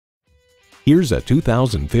Here's a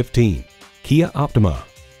 2015 Kia Optima.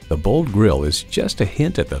 The bold grille is just a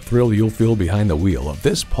hint at the thrill you'll feel behind the wheel of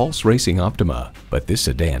this pulse racing Optima. But this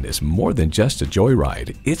sedan is more than just a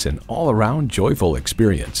joyride, it's an all-around joyful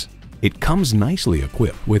experience. It comes nicely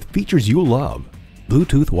equipped with features you love: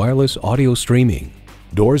 Bluetooth wireless audio streaming,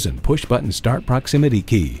 doors and push-button start proximity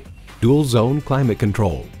key, dual-zone climate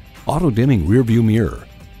control, auto-dimming rearview mirror,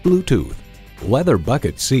 Bluetooth, leather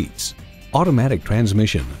bucket seats, automatic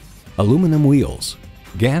transmission, aluminum wheels,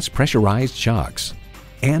 gas pressurized shocks,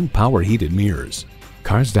 and power heated mirrors.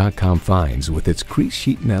 Cars.com finds with its crease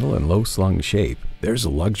sheet metal and low slung shape, there's a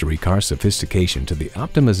luxury car sophistication to the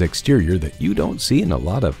Optima's exterior that you don't see in a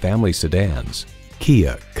lot of family sedans.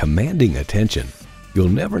 Kia, commanding attention. You'll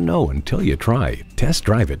never know until you try. Test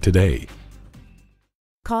drive it today.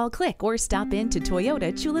 Call, click, or stop in to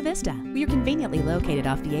Toyota Chula Vista. We are conveniently located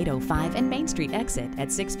off the 805 and Main Street exit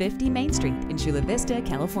at 650 Main Street in Chula Vista,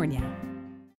 California.